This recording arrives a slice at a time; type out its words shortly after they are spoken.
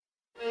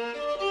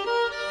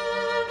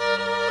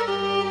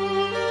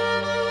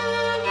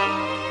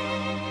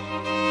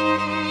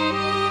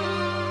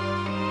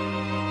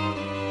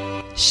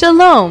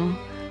Shalom!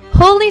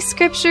 Holy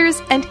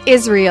Scriptures and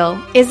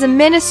Israel is a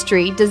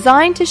ministry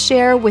designed to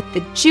share with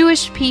the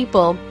Jewish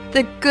people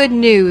the good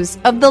news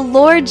of the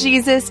Lord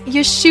Jesus,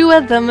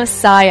 Yeshua the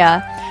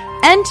Messiah,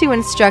 and to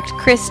instruct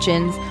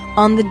Christians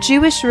on the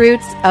Jewish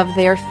roots of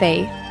their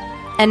faith.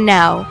 And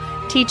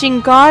now, teaching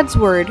God's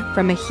Word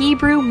from a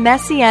Hebrew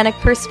Messianic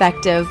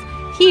perspective,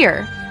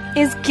 here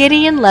is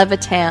Gideon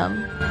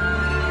Levitam.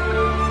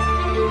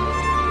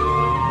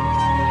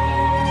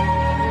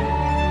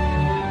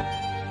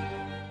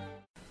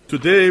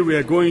 Today we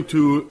are going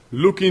to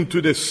look into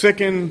the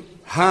second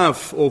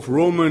half of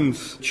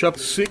Romans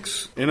chapter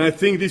 6, and I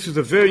think this is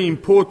a very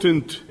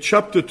important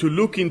chapter to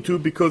look into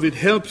because it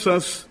helps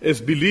us as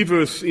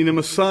believers in a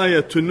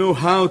Messiah to know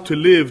how to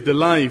live the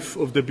life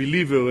of the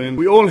believer. And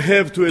we all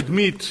have to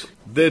admit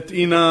that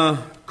in our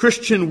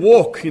Christian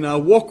walk, in our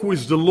walk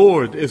with the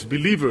Lord as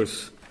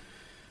believers,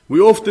 we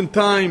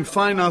oftentimes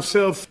find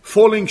ourselves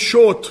falling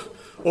short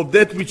of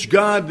that which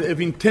God have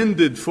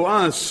intended for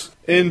us.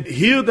 And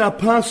here the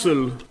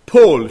apostle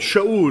Paul,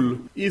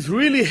 Shaul, is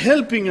really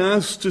helping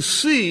us to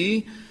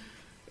see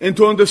and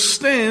to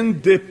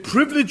understand the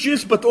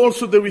privileges but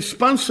also the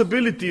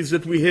responsibilities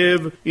that we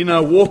have in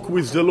our walk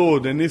with the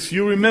Lord. And as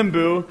you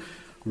remember,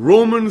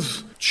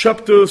 Romans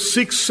chapter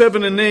 6,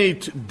 7 and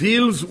 8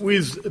 deals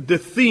with the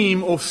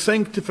theme of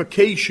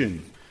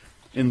sanctification.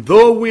 And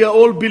though we are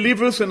all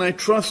believers, and I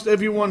trust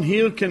everyone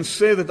here can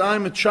say that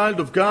I'm a child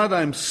of God,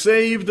 I'm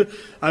saved,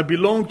 I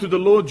belong to the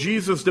Lord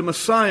Jesus the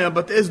Messiah,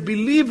 but as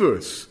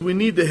believers, we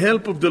need the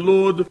help of the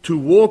Lord to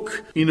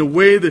walk in a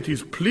way that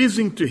is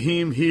pleasing to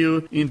Him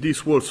here in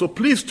this world. So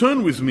please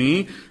turn with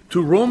me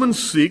to Romans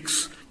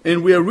 6,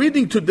 and we are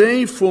reading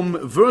today from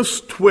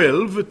verse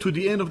 12 to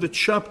the end of the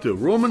chapter.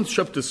 Romans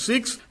chapter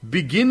 6,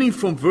 beginning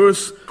from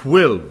verse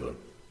 12.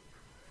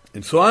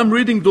 And so I'm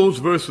reading those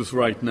verses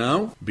right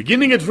now.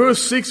 Beginning at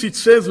verse 6, it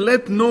says,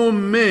 "Let no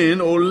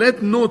man or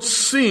let not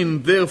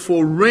sin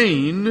therefore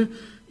reign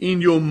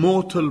in your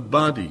mortal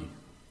body,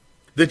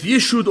 that ye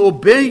should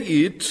obey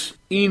it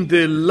in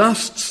the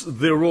lusts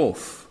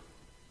thereof.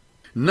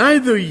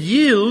 Neither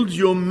yield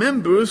your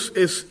members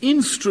as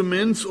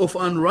instruments of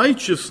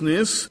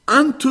unrighteousness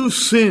unto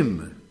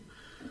sin,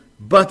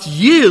 but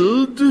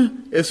yield,"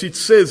 as it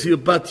says here,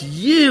 "but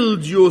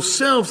yield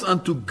yourselves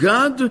unto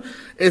God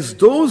as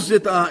those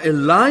that are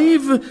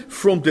alive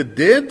from the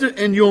dead,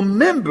 and your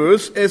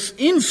members as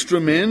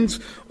instruments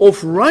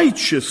of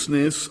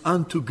righteousness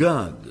unto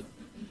God.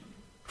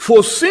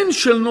 For sin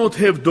shall not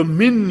have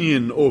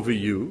dominion over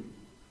you,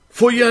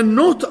 for ye are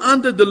not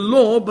under the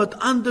law, but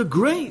under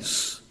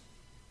grace.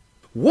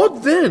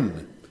 What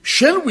then?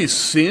 Shall we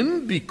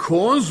sin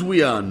because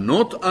we are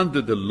not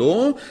under the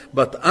law,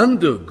 but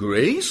under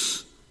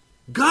grace?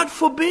 God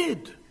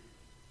forbid.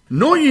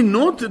 Know ye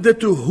not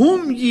that to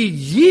whom ye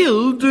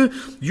yield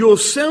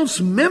yourselves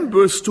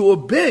members to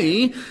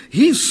obey,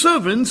 his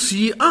servants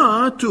ye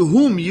are to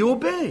whom ye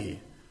obey,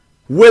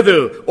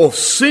 whether of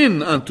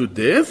sin unto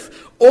death,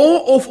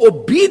 or of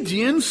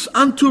obedience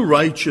unto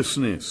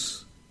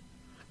righteousness.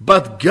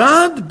 But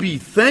God be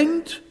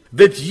thanked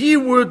that ye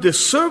were the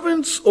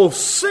servants of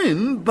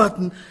sin, but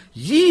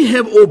ye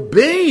have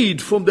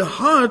obeyed from the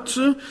heart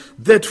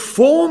that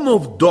form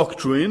of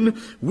doctrine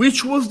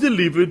which was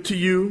delivered to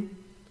you.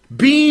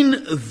 Being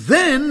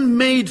then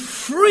made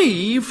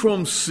free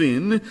from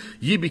sin,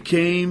 ye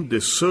became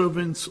the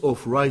servants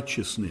of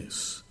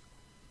righteousness.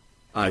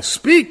 I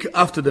speak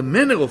after the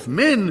manner of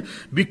men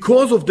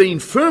because of the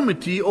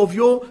infirmity of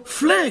your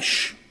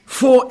flesh.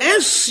 For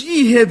as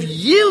ye have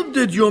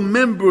yielded your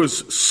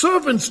members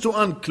servants to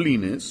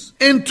uncleanness,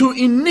 and to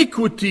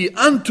iniquity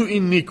unto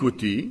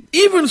iniquity,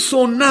 even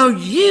so now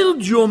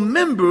yield your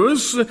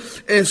members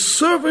as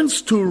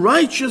servants to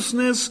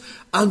righteousness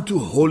unto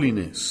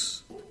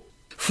holiness.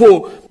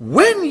 For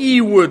when ye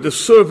were the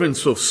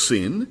servants of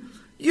sin,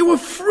 ye were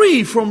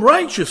free from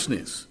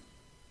righteousness.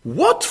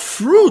 What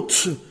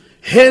fruit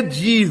had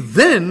ye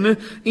then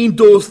in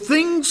those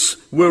things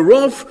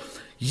whereof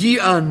ye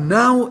are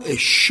now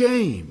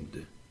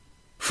ashamed?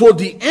 For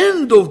the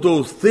end of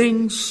those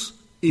things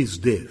is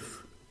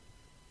death.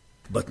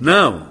 But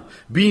now,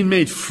 being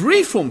made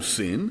free from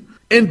sin,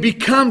 and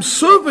become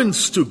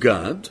servants to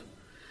God,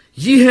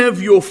 ye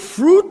have your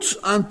fruit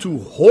unto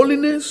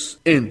holiness,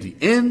 and the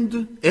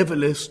end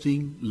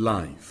everlasting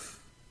life."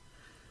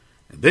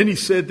 And then he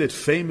said that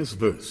famous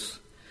verse,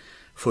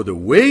 "For the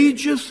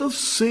wages of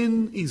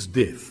sin is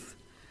death,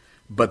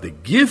 but the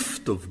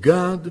gift of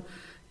God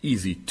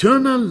is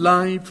eternal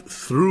life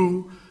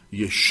through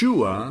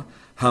Yeshua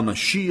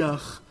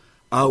HaMashiach,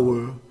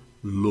 our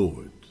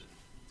Lord."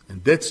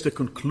 And that's the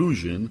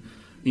conclusion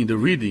in the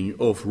reading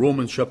of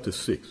Romans chapter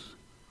 6.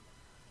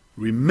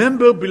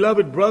 Remember,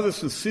 beloved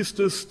brothers and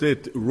sisters,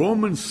 that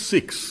Romans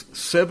 6,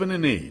 7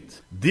 and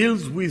 8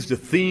 deals with the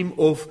theme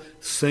of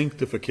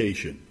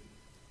sanctification.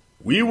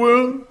 We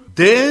were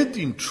dead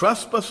in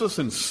trespasses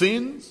and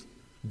sins.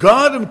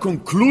 God had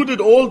concluded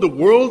all the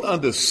world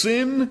under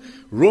sin,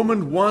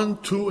 Romans 1,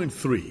 2, and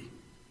 3.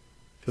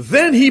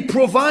 Then he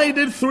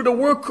provided through the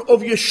work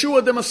of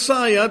Yeshua the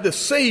Messiah, the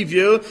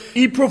Savior,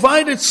 he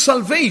provided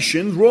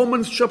salvation,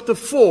 Romans chapter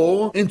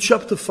 4 and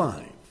chapter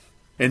 5.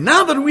 And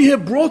now that we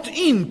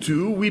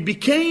we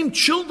became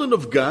children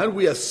of God,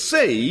 we are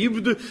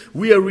saved,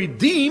 we are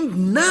redeemed,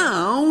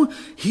 now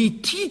he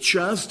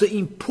teaches us the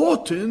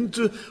importance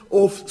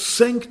of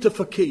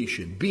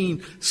sanctification,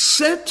 being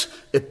set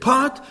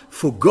apart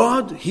for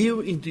God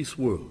here in this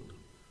world.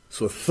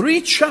 So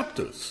 3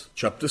 chapters,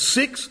 chapter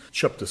 6,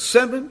 chapter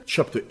 7,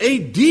 chapter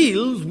 8,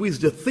 deals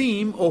with the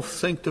theme of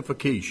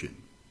sanctification.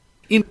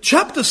 In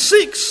chapter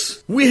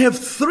 6, we have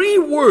 3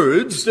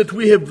 words that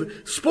we have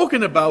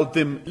spoken about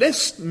them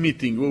last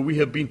meeting where we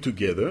have been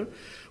together.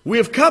 We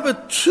have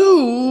covered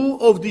 2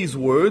 of these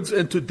words,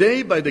 and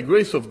today, by the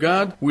grace of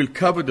God, we'll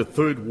cover the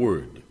 3rd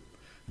word.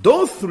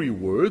 Those 3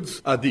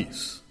 words are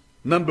these.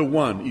 Number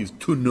 1 is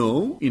to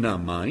know in our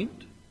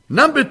mind.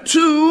 Number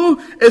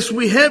 2, as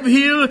we have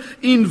here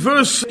in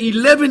verse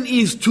 11,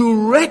 is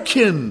to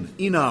reckon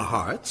in our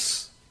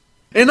hearts.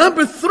 And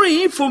number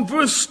 3, from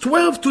verse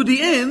 12 to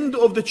the end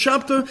of the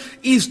chapter,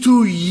 is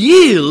to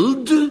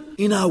yield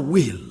in our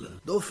will.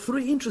 Those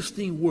 3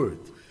 interesting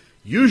words.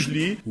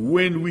 Usually,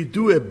 when we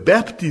do a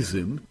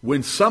baptism,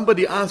 when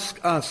somebody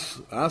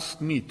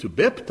asks me to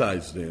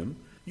baptize them,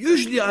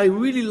 usually I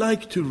really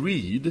like to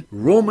read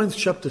Romans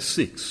chapter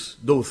 6,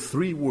 those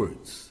 3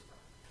 words.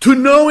 To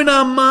know in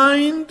our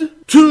mind,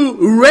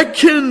 to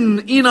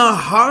reckon in our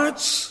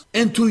hearts,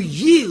 and to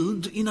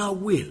yield in our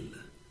will.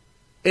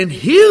 And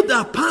here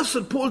the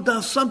Apostle Paul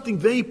does something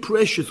very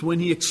precious when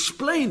he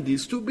explained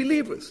this to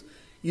believers.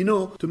 You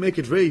know, to make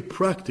it very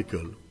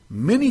practical,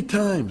 many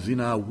times in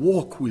our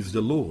walk with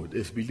the Lord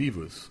as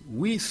believers,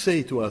 we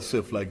say to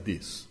ourselves like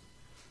this: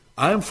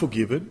 I am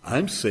forgiven,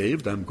 I'm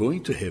saved, I'm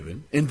going to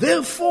heaven, and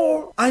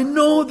therefore I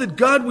know that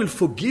God will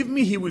forgive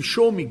me, He will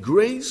show me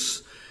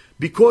grace.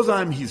 Because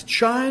I'm His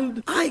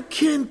child, I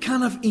can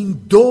kind of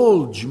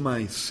indulge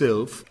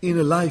myself in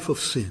a life of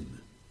sin.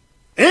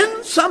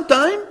 And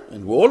sometimes,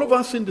 and we're all of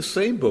us in the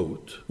same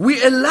boat,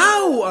 we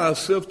allow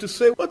ourselves to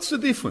say, what's the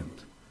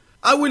difference?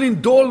 I will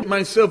indulge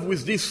myself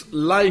with this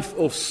life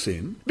of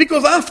sin,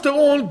 because after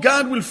all,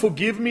 God will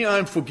forgive me, I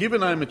am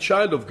forgiven, I am a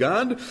child of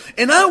God,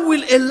 and I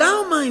will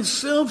allow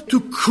myself to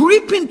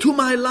creep into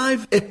my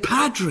life a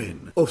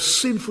pattern of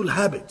sinful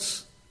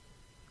habits.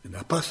 And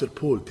Apostle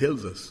Paul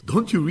tells us,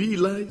 don't you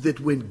realize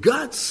that when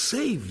God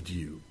saved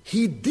you,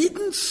 He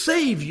didn't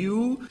save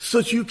you so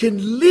that you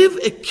can live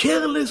a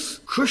careless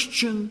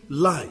Christian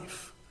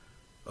life.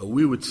 Or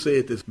we would say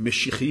it as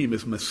Meshichim,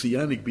 as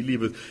Messianic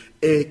believers,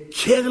 a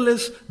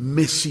careless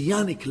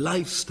Messianic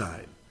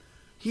lifestyle.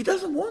 He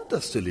doesn't want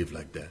us to live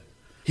like that.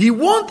 He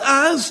wants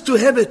us to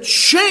have a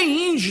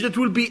change that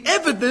will be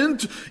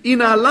evident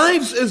in our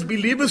lives as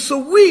believers, so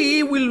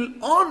we will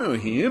honor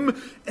Him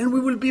and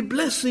we will be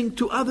blessing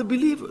to other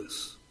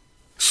believers.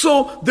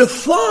 So the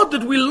thought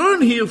that we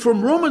learn here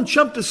from Romans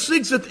chapter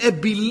 6, that a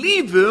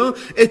believer,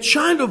 a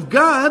child of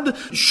God,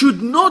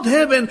 should not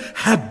have an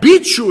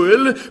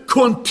habitual,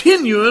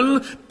 continual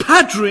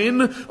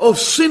pattern of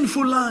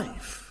sinful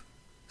life.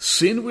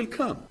 Sin will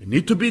come. You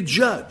need to be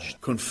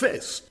judged,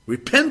 confessed,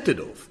 repented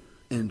of,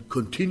 and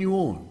continue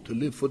on to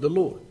live for the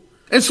Lord.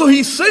 And so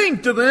he's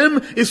saying to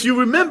them, as you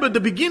remember the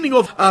beginning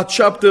of our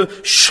chapter,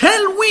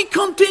 shall we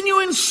continue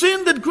in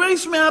sin that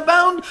grace may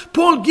abound?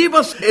 Paul gives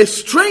us a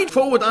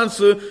straightforward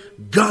answer: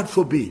 God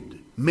forbid,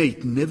 may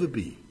it never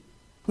be.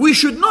 We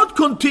should not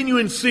continue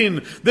in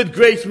sin that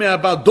grace may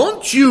abound.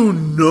 Don't you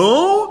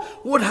know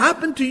what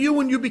happened to you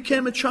when you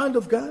became a child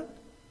of God?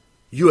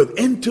 You have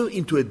entered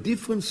into a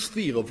different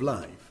sphere of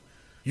life.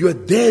 You are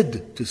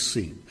dead to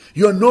sin.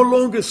 You are no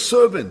longer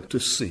servant to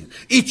sin.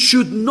 It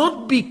should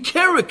not be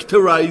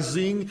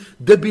characterizing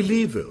the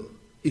believer.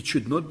 It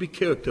should not be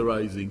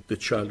characterizing the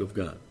child of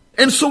God.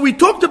 And so we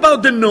talked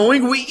about the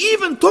knowing. We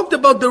even talked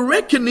about the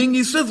reckoning.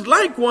 He says,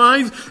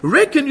 likewise,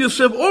 reckon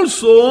yourself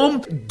also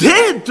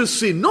dead to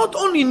sin. Not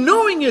only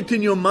knowing it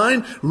in your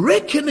mind,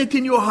 reckon it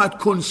in your heart.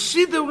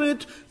 Consider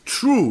it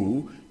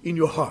true in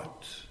your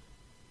heart.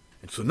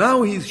 And so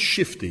now he's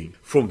shifting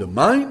from the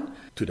mind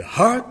to the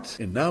heart,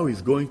 and now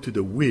he's going to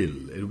the will.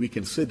 And we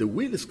can say the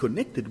will is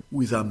connected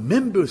with our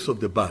members of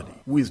the body,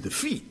 with the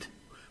feet,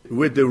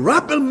 where the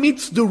rubber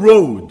meets the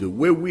road,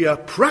 where we are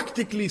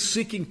practically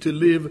seeking to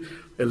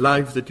live a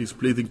life that is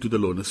pleasing to the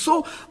Lord. And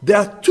so there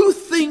are 2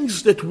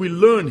 things that we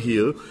learn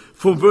here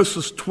from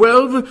verses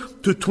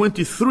 12 to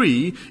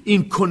 23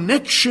 in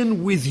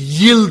connection with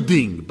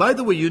yielding. By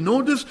the way, you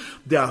notice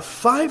there are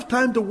 5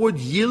 times the word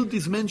yield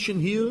is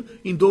mentioned here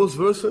in those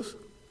verses.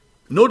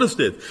 Notice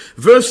that.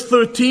 Verse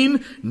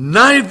 13,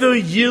 neither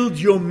yield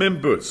your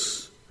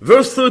members.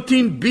 Verse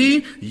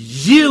 13b,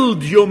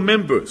 yield your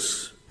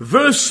members.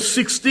 Verse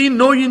 16,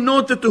 know ye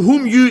not that to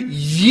whom you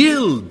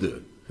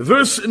yield.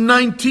 Verse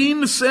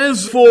 19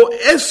 says, for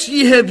as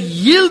ye have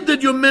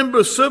yielded your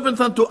members servants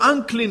unto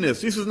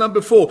uncleanness. This is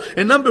number 4.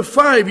 And number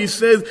 5, he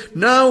says,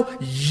 now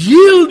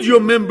yield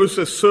your members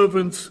as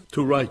servants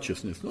to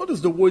righteousness.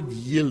 Notice the word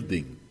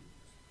yielding.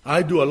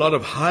 I do a lot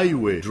of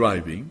highway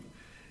driving.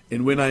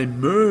 And when I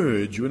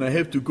merge, when I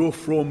have to go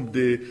from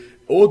the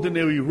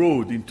ordinary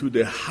road into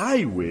the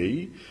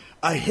highway,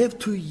 I have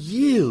to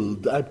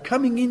yield. I'm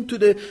coming into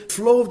the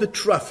flow of the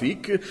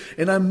traffic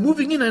and I'm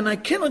moving in, and I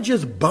cannot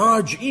just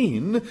barge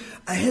in.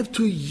 I have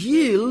to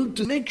yield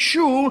to make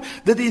sure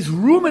that there's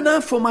room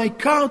enough for my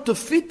car to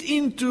fit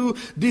into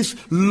these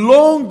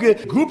long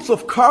groups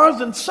of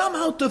cars and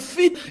somehow to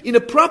fit in a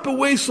proper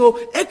way so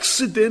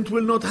accident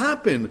will not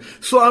happen.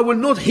 So I will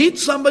not hit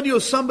somebody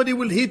or somebody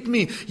will hit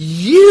me.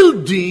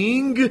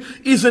 Yielding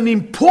is an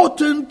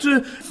important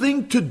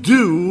thing to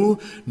do,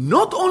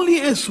 not only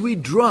as we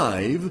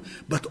drive,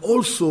 but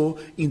also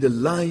in the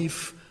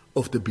life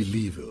of the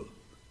believer.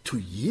 To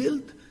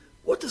yield?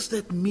 What does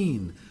that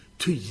mean,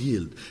 to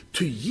yield?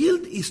 To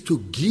yield is to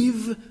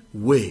give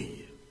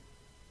way.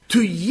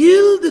 To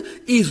yield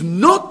is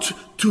not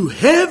to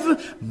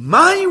have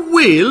my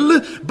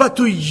will, but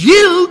to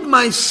yield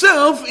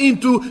myself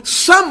into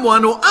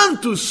someone or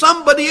unto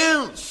somebody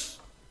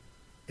else.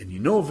 And you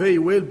know very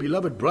well,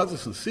 beloved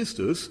brothers and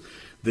sisters,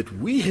 that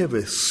we have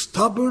a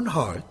stubborn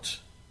heart.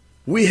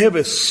 We have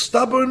a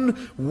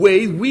stubborn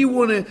way. We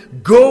want to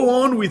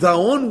go on with our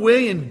own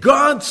way. And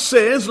God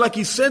says, like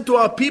He said to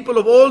our people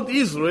of old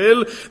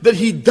Israel, that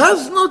He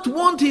does not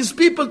want His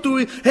people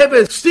to have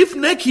a stiff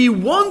neck. He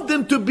wants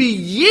them to be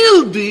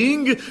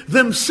yielding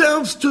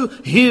themselves to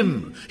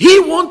Him. He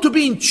wants to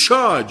be in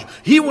charge.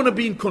 He wants to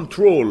be in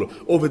control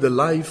over the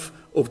life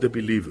of the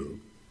believer.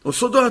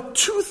 So there are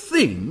two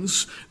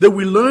things that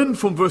we learn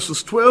from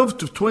verses 12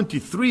 to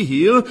 23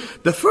 here.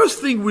 The first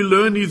thing we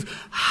learn is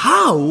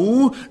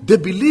how the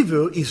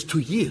believer is to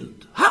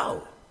yield.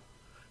 How?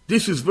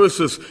 This is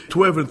verses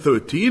 12 and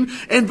 13.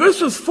 And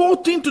verses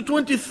 14 to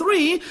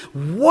 23,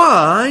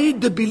 why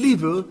the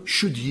believer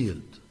should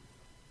yield.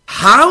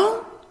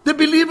 How the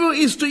believer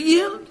is to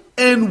yield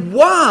and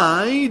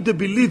why the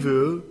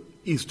believer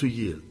is to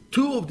yield.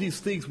 Two of these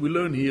things we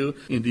learn here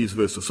in these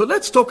verses. So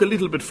let's talk a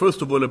little bit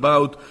first of all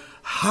about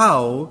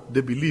how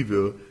the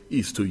believer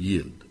is to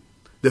yield.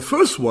 The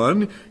first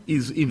one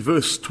is in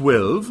verse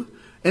 12,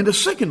 and the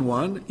second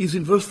one is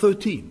in verse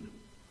 13.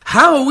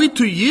 How are we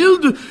to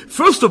yield?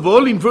 First of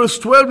all, in verse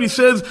 12 he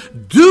says,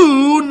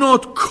 do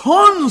not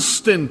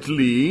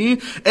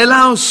constantly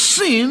allow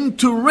sin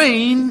to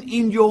reign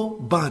in your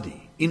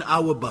body, in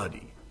our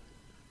body.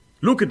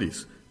 Look at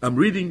this. I'm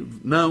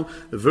reading now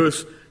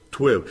verse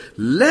 12.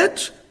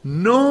 Let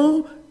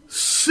no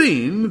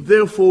sin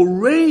therefore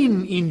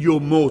reign in your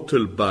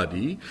mortal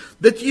body,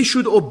 that ye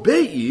should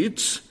obey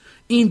it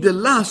in the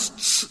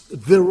lusts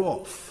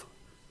thereof.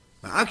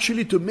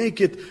 Actually, to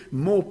make it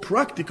more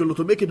practical, or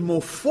to make it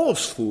more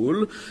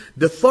forceful,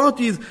 the thought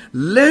is,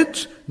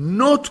 let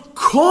not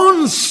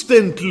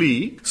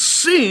constantly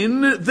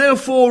sin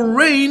therefore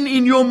reign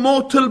in your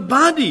mortal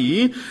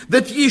body,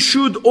 that ye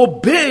should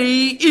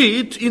obey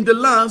it in the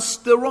lusts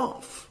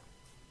thereof.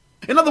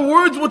 In other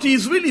words, what he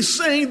is really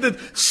saying,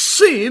 that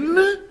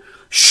sin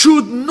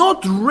should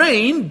not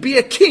reign, be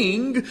a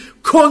king,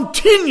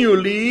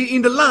 continually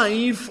in the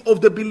life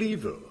of the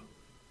believer.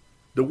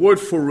 The word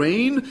for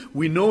reign,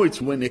 we know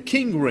it's when a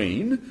king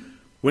reigns.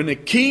 When a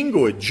king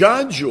or a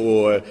judge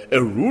or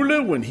a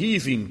ruler, when he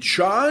is in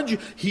charge,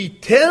 he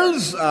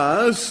tells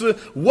us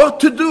what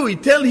to do. He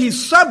tells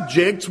his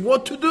subjects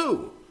what to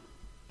do.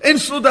 And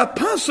so the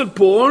Apostle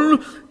Paul,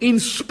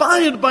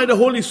 inspired by the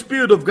Holy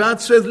Spirit of God,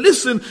 says,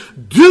 listen,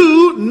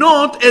 do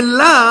not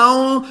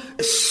allow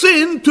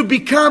sin to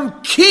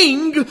become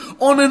king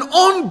on an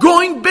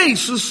ongoing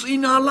basis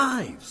in our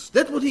lives.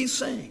 That's what he's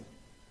saying.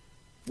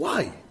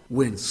 Why?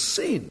 When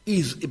sin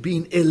is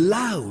being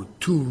allowed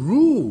to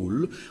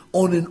rule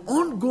on an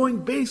ongoing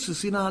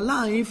basis in our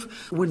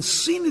life, when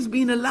sin is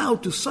being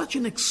allowed to such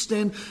an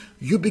extent,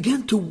 you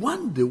begin to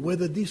wonder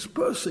whether this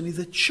person is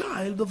a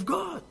child of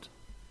God.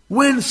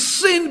 When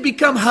sin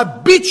becomes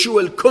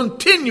habitual,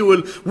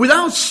 continual,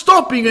 without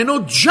stopping and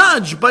not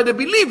judged by the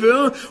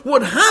believer,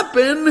 what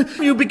happens,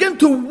 you begin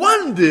to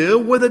wonder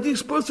whether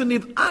this person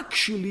is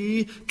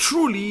actually,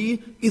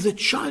 truly is a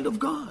child of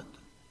God.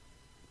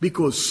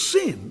 Because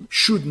sin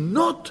should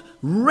not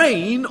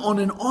reign on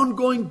an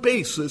ongoing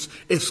basis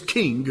as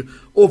king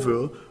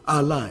over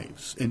our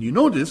lives. And you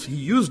notice he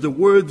used the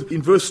word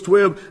in verse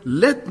 12,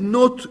 let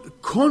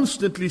not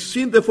constantly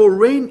sin therefore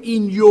reign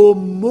in your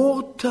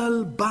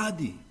mortal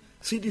body.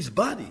 See this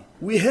body.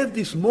 We have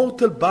this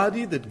mortal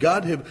body that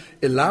God have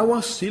allowed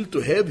us still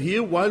to have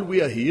here while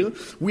we are here.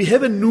 We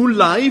have a new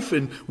life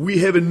and we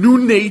have a new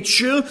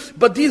nature,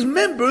 but these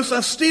members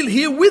are still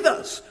here with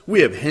us.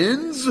 We have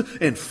hands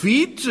and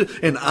feet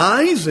and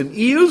eyes and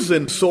ears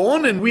and so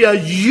on, and we are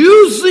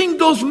using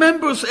those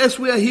members as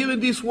we are here in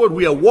this world.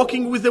 We are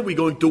walking with them, we're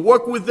going to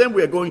work with them,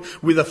 we are going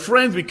with our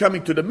friends, we're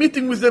coming to the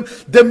meeting with them.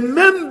 The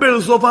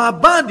members of our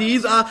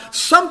bodies are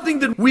something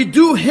that we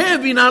do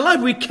have in our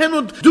life. We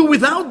cannot do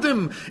without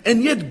them.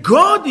 And yet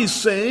God is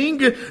saying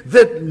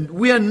that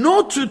we are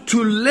not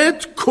to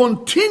let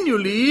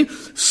continually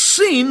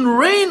sin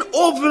reign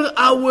over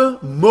our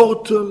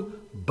mortal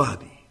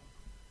body.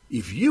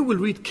 If you will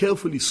read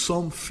carefully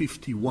Psalm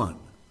 51,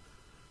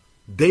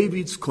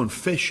 David's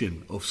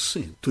confession of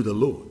sin to the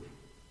Lord,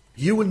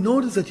 You will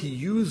notice that he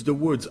used the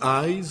words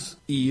eyes,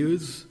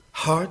 ears,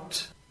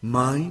 heart,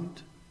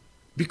 mind,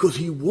 because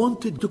he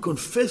wanted to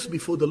confess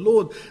before the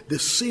Lord the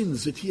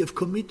sins that he have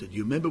committed.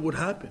 You remember what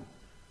happened?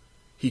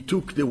 He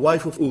took the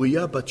wife of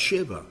Uriah,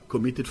 Bathsheba,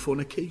 committed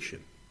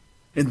fornication.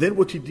 And then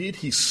what he did,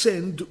 he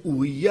sent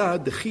Uriah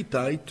the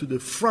Hittite to the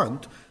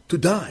front to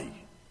die.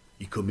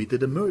 He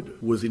committed a murder.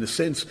 He was in a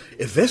sense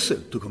a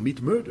vessel to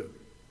commit murder.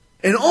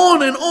 And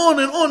on and on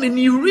and on. And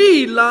he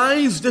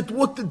realized that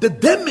what the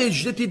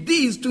damage that it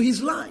is to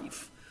his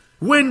life.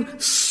 When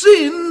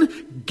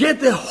sin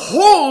gets a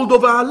hold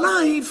of our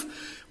life,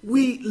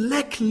 we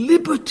lack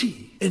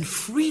liberty and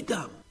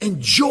freedom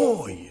and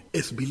joy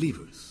as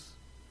believers.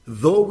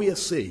 Though we are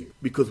saved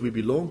because we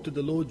belong to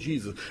the Lord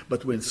Jesus,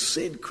 but when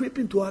sin creeps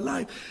into our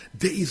life,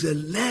 there is a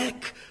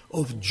lack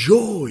of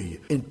joy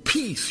and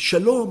peace,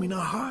 shalom in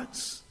our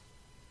hearts.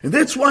 And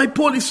that's why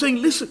Paul is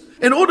saying, listen,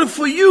 in order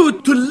for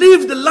you to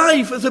live the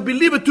life as a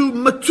believer, to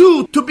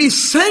mature, to be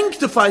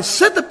sanctified,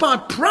 set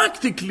apart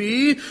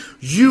practically,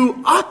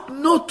 you ought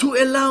not to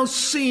allow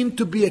sin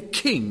to be a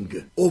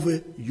king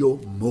over your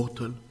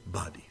mortal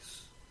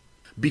bodies.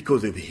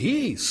 Because if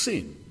he is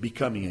sin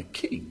becoming a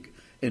king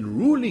and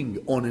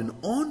ruling on an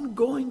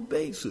ongoing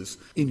basis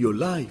in your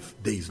life,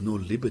 there is no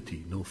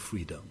liberty, no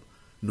freedom,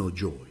 no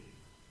joy.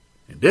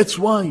 And that's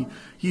why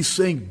he's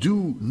saying,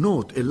 do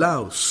not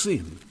allow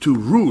sin to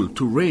rule,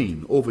 to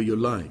reign over your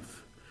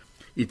life.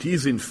 It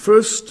is in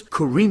 1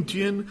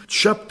 Corinthians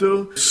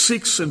chapter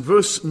 6 and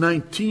verse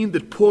 19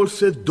 that Paul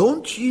said,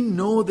 don't ye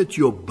know that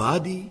your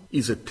body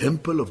is a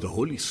temple of the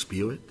Holy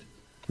Spirit,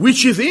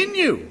 which is in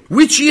you,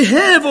 which ye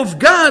have of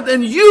God,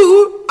 and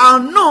you are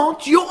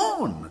not your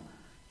own.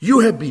 You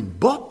have been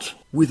bought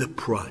with a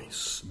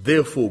price.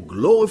 Therefore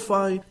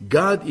glorify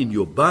God in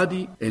your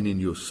body and in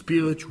your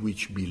spirit,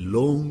 which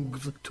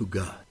belongs to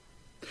God.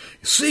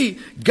 See,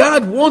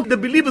 God wants the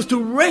believers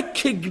to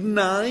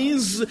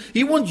recognize,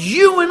 He wants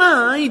you and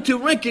I to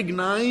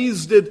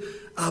recognize that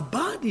our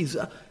bodies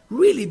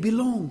really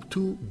belong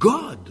to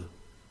God.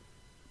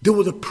 There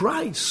was a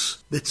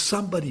price that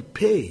somebody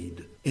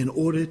paid in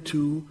order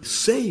to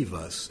save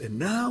us. And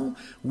now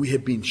we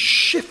have been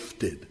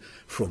shifted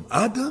from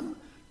Adam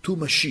to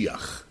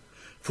Mashiach.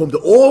 From the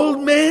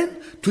old man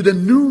to the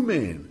new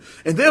man.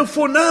 And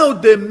therefore now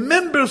the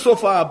members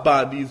of our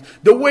bodies,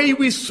 the way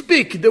we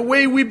speak, the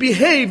way we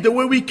behave, the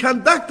way we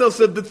conduct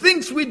ourselves, the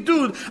things we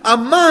do, our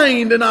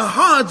mind and our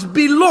hearts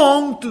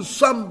belong to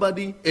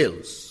somebody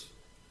else.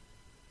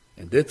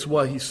 And that's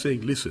why he's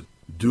saying, listen,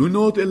 do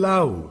not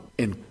allow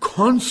a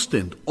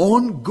constant,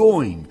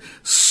 ongoing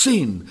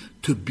sin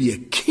to be a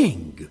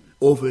king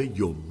over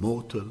your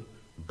mortal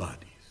body.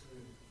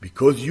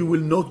 Because you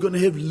will not going to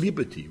have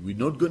liberty. You're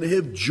not going to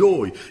have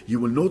joy. You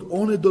will not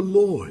honor the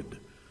Lord.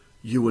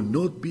 You will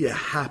not be a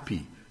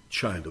happy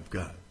child of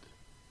God.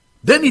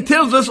 Then he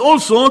tells us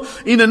also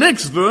in the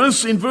next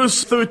verse, in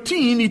verse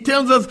 13, he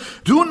tells us,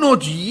 do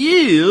not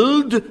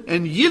yield,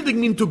 and yielding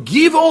means to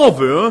give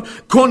over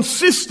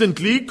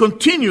consistently,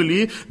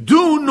 continually.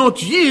 Do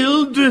not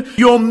yield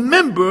your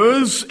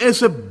members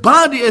as a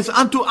body, as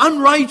unto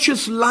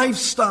unrighteous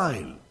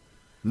lifestyle.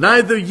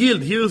 Neither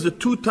yield, here's the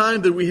 2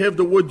 times that we have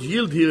the word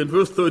yield here in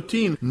verse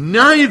 13.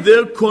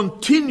 Neither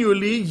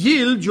continually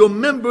yield your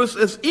members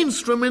as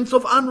instruments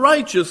of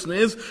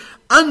unrighteousness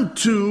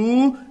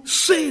unto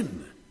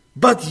sin.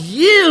 But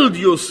yield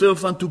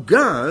yourselves unto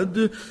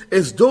God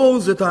as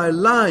those that are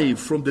alive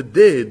from the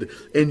dead,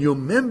 and your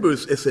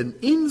members as an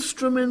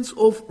instruments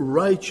of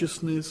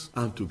righteousness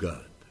unto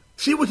God.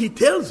 See what he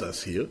tells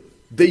us here?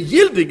 The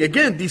yielding,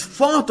 again, this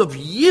thought of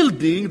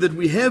yielding that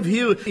we have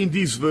here in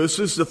these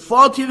verses, the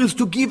thought here is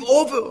to give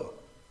over.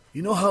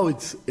 You know how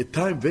it's at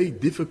times very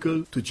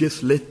difficult to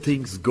just let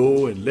things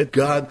go and let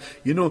God,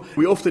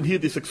 we often hear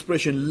this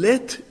expression,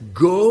 let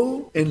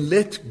go and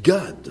let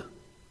God.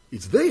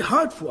 It's very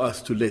hard for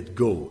us to let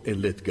go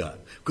and let God,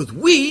 because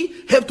we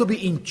have to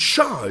be in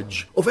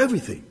charge of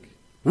everything.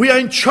 We are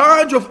in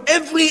charge of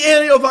every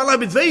area of our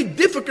life. It's very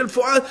difficult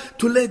for us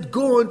to let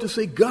go and to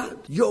say, God,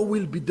 your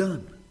will be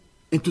done.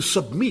 And to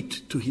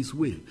submit to his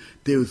will.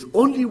 There is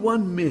only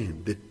one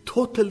man that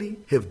totally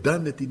have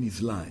done it in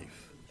his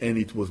life. And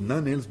it was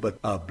none else but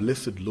our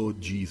blessed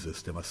Lord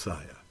Jesus, the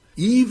Messiah.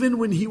 Even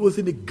when he was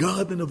in the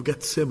Garden of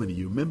Gethsemane,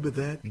 you remember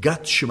that?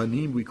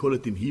 Gethshemanim, we call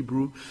it in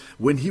Hebrew.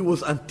 When he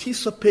was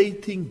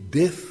anticipating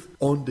death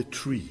on the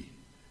tree.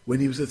 When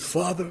he said,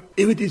 Father,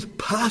 if it is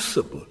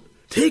possible,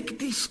 take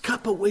this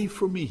cup away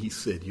from me, he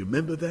said. You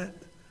remember that?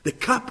 The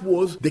cup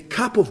was the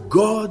cup of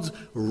God's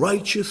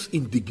righteous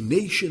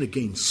indignation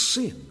against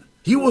sin.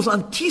 He was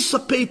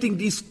anticipating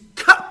this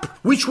cup,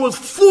 which was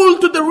full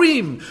to the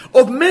rim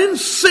of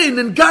man's sin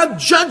and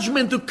God's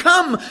judgment to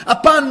come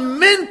upon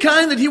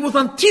mankind, that he was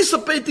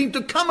anticipating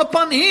to come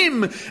upon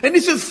him. And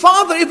he says,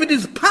 Father, if it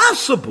is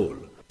possible,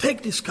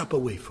 take this cup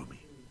away from me.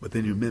 But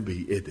then remember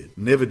he added,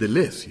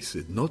 nevertheless, he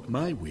said, not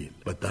my will,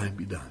 but thine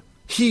be done.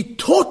 He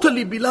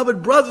totally,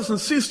 beloved brothers and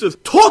sisters,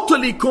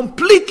 totally,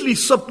 completely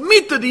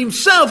submitted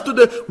himself to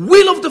the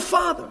will of the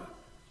Father.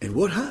 And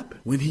what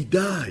happened? When he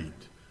died,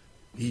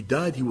 he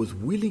died, he was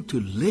willing to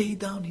lay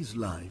down his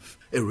life,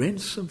 a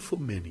ransom for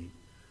many,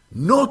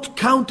 not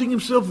counting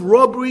himself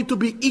robbery to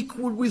be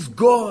equal with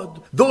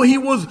God. Though he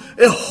was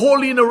a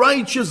holy and a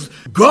righteous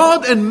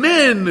God and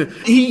man,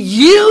 he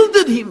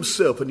yielded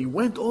himself and he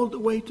went all the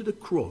way to the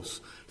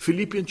cross.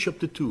 Philippians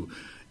chapter 2.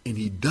 And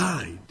he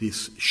died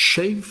this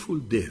shameful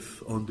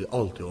death on the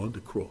altar, on the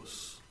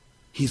cross.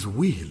 His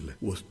will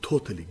was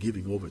totally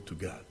giving over to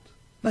God.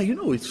 Now,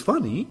 it's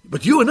funny,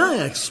 but you and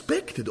I are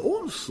expected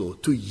also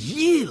to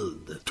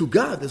yield to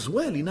God as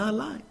well in our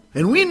life.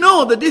 And we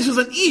know that this is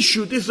an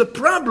issue, this is a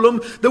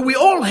problem that we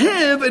all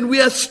have, and we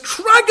are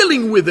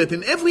struggling with it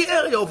in every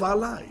area of our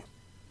life.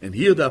 And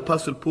here the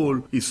Apostle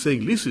Paul is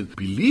saying, listen,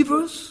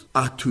 believers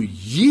are to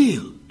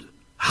yield.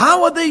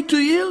 How are they to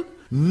yield?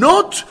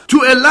 Not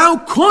to allow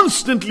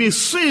constantly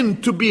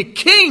sin to be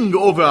king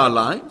over our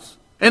lives.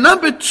 And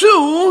number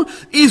 2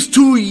 is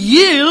to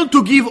yield,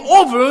 to give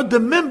over the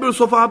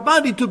members of our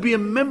body to be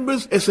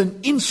members as an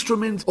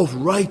instrument of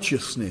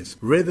righteousness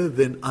rather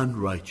than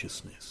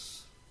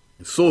unrighteousness.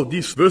 So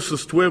these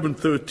verses 12 and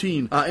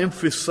 13 are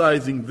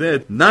emphasizing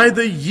that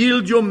neither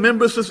yield your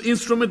members as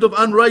instrument of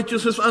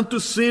unrighteousness unto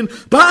sin,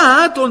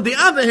 but on the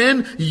other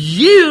hand,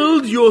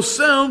 yield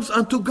yourselves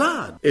unto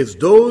God as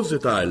those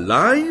that are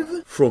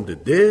alive from the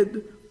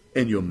dead,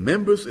 and your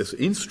members as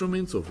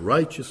instruments of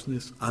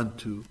righteousness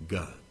unto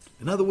God.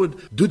 In other words,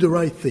 do the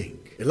right thing.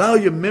 Allow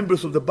your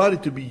members of the body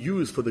to be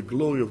used for the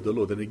glory of the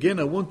Lord. And again,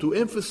 I want to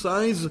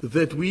emphasize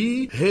that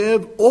we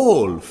have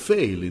all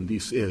failed in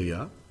this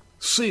area.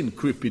 Sin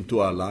creep into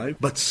our life,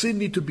 but sin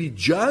need to be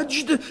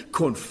judged,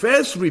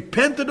 confessed,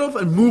 repented of,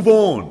 and move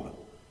on.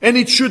 And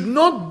it should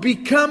not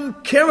become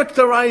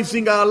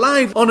characterizing our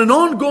life on an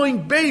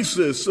ongoing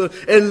basis,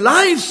 a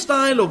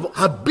lifestyle of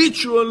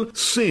habitual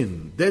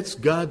sin. That's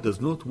God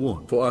does not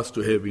want for us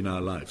to have in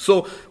our life.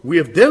 So we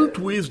have dealt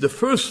with the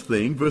first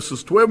thing,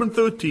 verses 12 and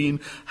 13,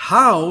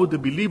 how the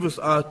believers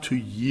are to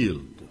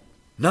yield.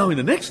 Now in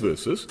the next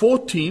verses,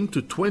 14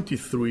 to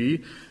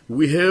 23,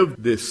 we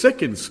have the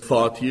second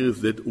thought here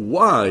is that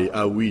why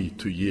are we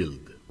to yield?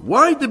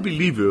 Why the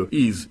believer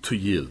is to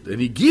yield? And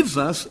he gives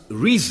us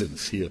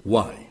reasons here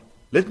why.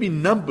 Let me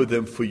number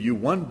them for you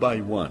one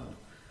by one.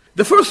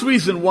 The first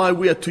reason why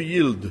we are to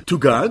yield to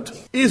God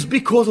is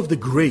because of the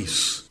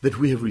grace that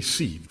we have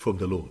received from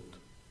the Lord.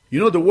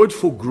 The word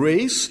for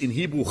grace in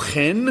Hebrew,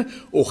 chen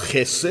or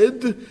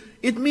chesed,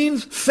 it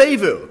means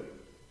favor.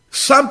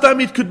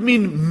 Sometimes it could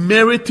mean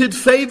merited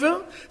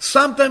favor.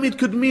 Sometimes it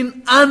could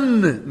mean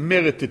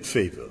unmerited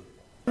favor.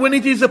 When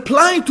it is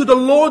applied to the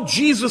Lord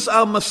Jesus,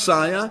 our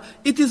Messiah,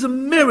 it is a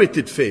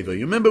merited favor.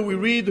 You remember we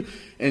read,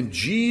 and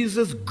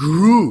Jesus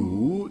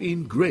grew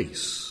in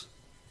grace.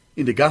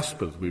 In the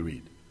Gospels we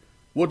read.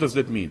 What does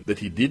that mean? That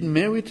he didn't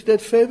merit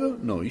that favor?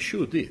 No, he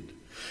sure did.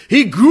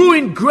 He grew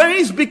in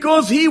grace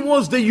because he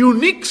was the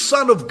unique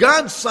Son of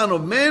God, Son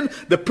of Man,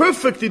 the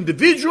perfect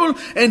individual,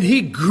 and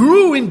he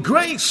grew in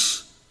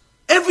grace.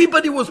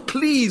 Everybody was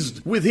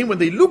pleased with him when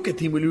they look at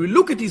him. When we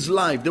look at his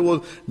life, there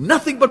was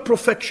nothing but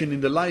perfection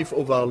in the life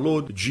of our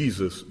Lord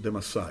Jesus, the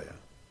Messiah.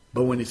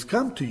 But when it's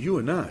come to you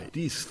and I,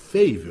 this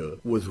favor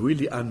was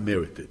really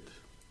unmerited.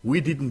 We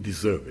didn't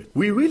deserve it.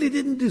 We really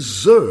didn't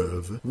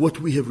deserve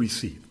what we have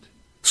received.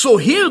 So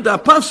here the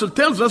apostle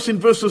tells us in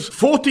verses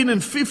 14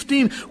 and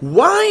 15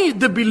 why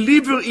the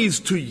believer is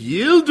to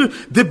yield.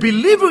 The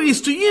believer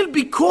is to yield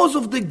because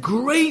of the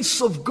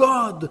grace of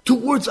God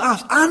towards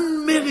us,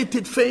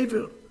 unmerited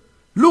favor.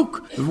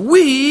 Look,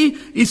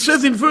 it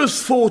says in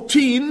verse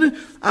 14,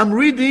 I'm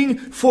reading,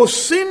 for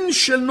sin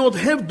shall not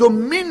have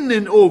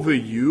dominion over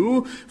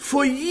you,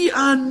 for ye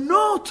are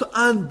not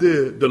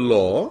under the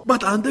law,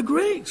 but under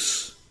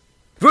grace.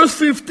 Verse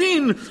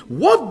 15,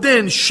 what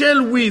then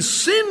shall we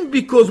sin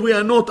because we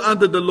are not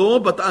under the law,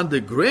 but under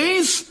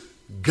grace?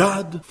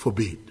 God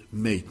forbid,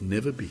 may it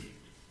never be.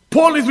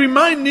 Paul is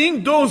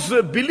reminding those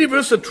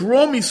believers at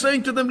Rome, he's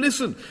saying to them,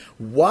 listen,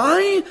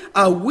 why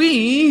are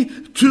we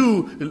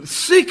to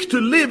seek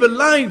to live a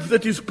life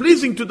that is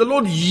pleasing to the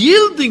Lord,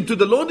 yielding to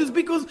the Lord? Is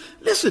because,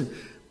 listen,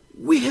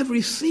 we have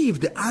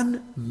received the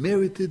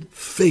unmerited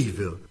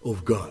favor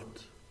of God.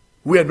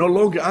 We are no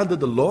longer under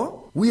the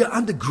law, we are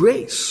under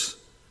grace.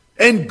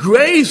 And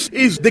grace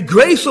is the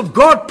grace of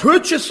God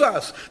purchased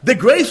us. The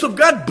grace of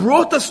God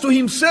brought us to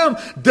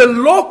himself. The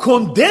law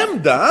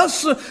condemned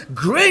us.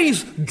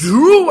 Grace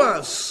drew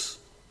us.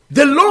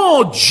 The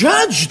law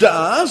judged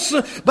us,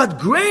 but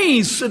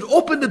grace had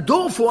opened the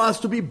door for us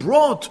to be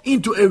brought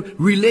into a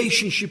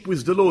relationship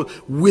with the Lord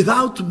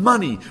without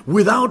money,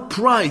 without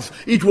price.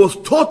 It was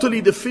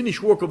totally the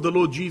finished work of the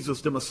Lord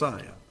Jesus, the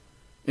Messiah.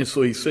 And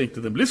so he's saying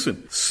to them,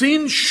 listen,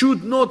 sin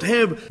should not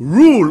have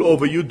rule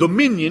over you,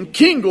 dominion,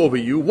 king over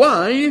you.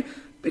 Why?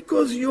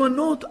 Because you are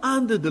not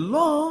under the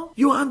law,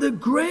 you are under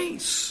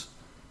grace.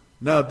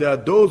 Now there are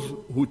those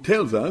who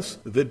tells us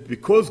that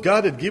because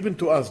God had given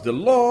to us the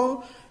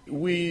law,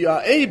 we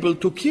are able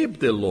to keep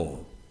the law.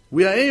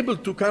 We are able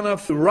to kind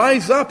of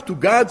rise up to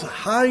God's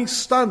high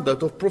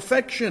standard of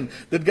perfection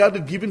that God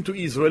had given to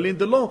Israel in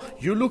the law.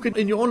 You look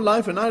in your own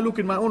life and I look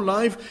in my own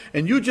life,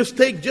 and you just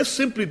take just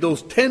simply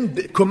those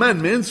 10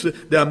 commandments.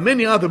 There are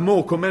many other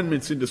more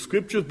commandments in the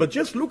scriptures, but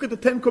just look at the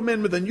 10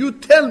 commandments and you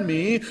tell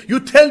me,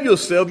 you tell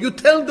yourself, you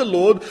tell the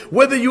Lord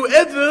whether you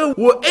ever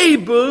were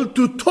able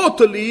to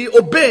totally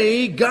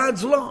obey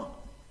God's law.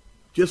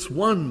 Just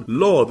one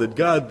law that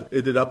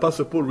that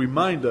Apostle Paul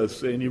reminds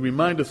us, and he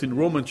reminds us in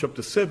Romans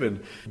chapter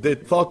 7,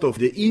 that thought of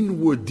the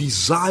inward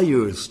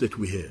desires that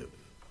we have,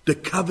 the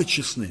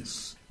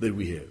covetousness that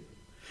we have.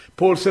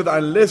 Paul said,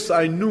 unless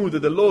I knew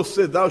that the law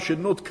said, thou shalt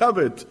not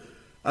covet,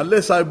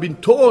 unless I've been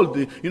told,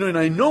 and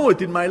I know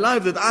it in my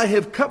life that I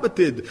have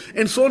coveted.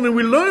 And so on. And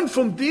we learn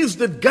from this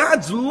that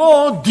God's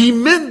law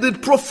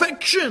demanded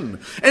perfection.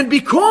 And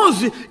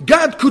because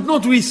God could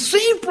not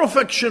receive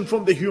perfection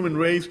from the human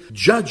race,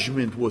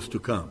 judgment was to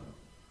come.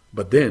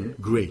 But then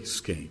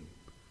grace came.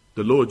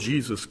 The Lord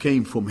Jesus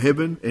came from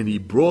heaven and He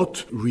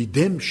brought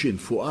redemption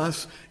for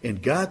us.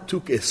 And God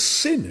took a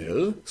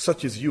sinner,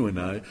 such as you and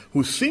I,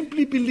 who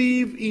simply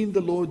believe in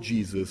the Lord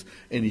Jesus,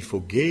 and He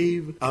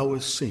forgave our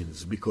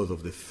sins because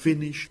of the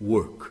finished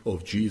work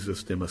of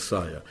Jesus the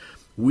Messiah.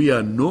 We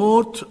are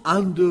not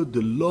under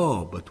the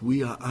law, but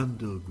we are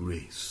under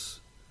grace.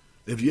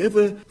 Have you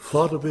ever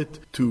thought of it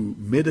to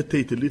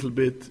meditate a little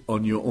bit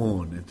on your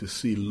own and to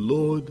see,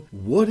 Lord,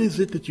 what is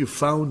it that you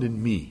found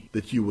in me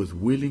that you was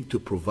willing to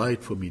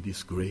provide for me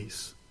this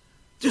grace?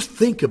 Just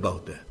think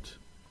about that.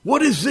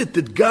 What is it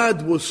that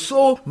God was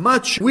so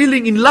much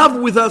willing, in love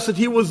with us, that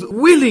He was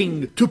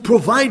willing to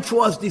provide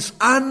for us this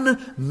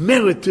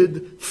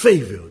unmerited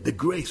favor, the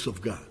grace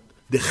of God,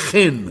 the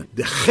chen,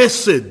 the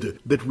chesed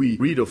that we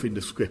read of in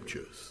the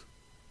scriptures?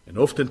 And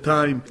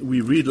oftentimes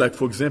we read, like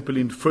for example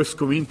in 1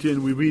 Corinthians,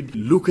 we read,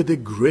 look at the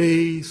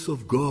grace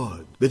of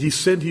God, that He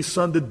sent His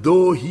Son that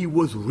though He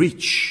was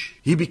rich,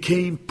 He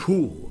became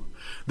poor,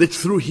 that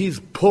through His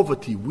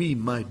poverty we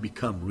might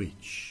become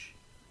rich.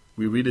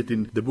 We read it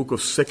in the book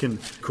of 2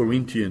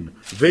 Corinthians.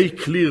 Very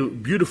clear,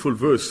 beautiful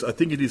verse. I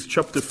think it is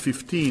chapter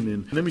 15.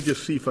 And let me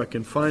just see if I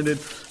can find it.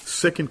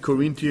 2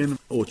 Corinthians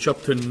or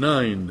chapter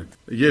 9.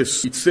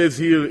 Yes, it says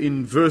here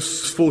in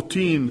verse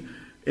 14,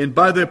 and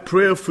by their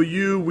prayer for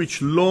you, which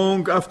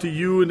long after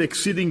you, an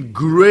exceeding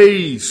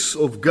grace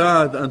of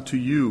God unto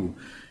you.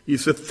 He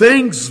said,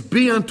 thanks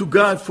be unto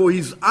God for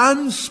His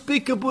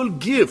unspeakable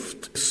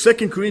gift.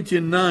 2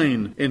 Corinthians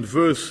 9 and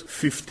verse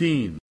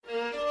 15.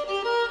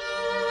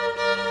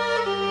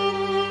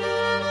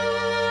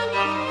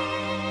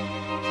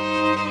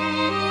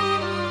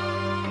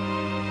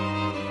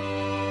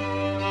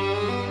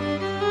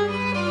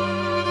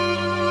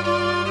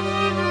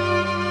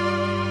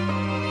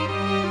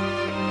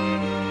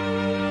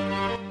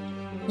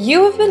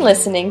 You have been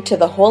listening to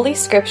the Holy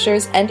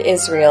Scriptures and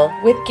Israel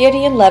with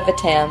Gideon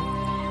Levitam.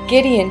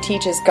 Gideon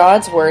teaches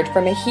God's Word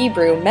from a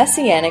Hebrew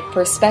Messianic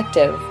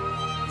perspective.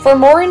 For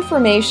more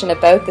information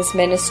about this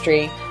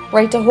ministry,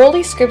 write to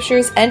Holy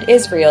Scriptures and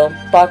Israel,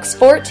 Box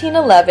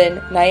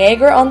 1411,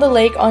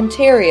 Niagara-on-the-Lake,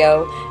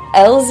 Ontario,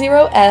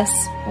 L0S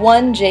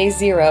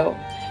 1J0,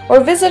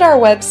 or visit our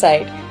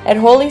website at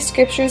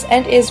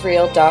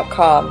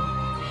holyscripturesandisrael.com.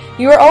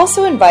 You are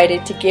also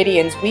invited to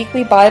Gideon's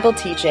weekly Bible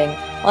teaching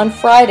on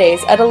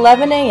Fridays at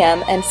 11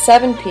 a.m. and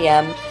 7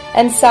 p.m.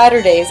 and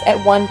Saturdays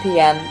at 1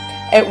 p.m.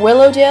 at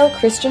Willowdale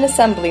Christian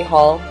Assembly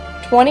Hall,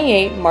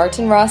 28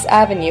 Martin Ross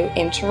Avenue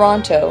in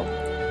Toronto.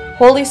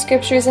 Holy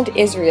Scriptures and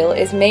Israel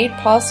is made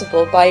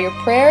possible by your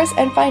prayers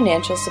and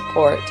financial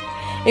support.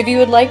 If you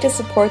would like to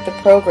support the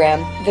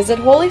program, visit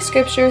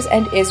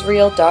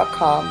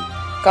holyscripturesandisrael.com.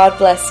 God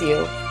bless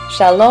you.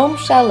 Shalom,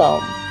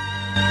 shalom.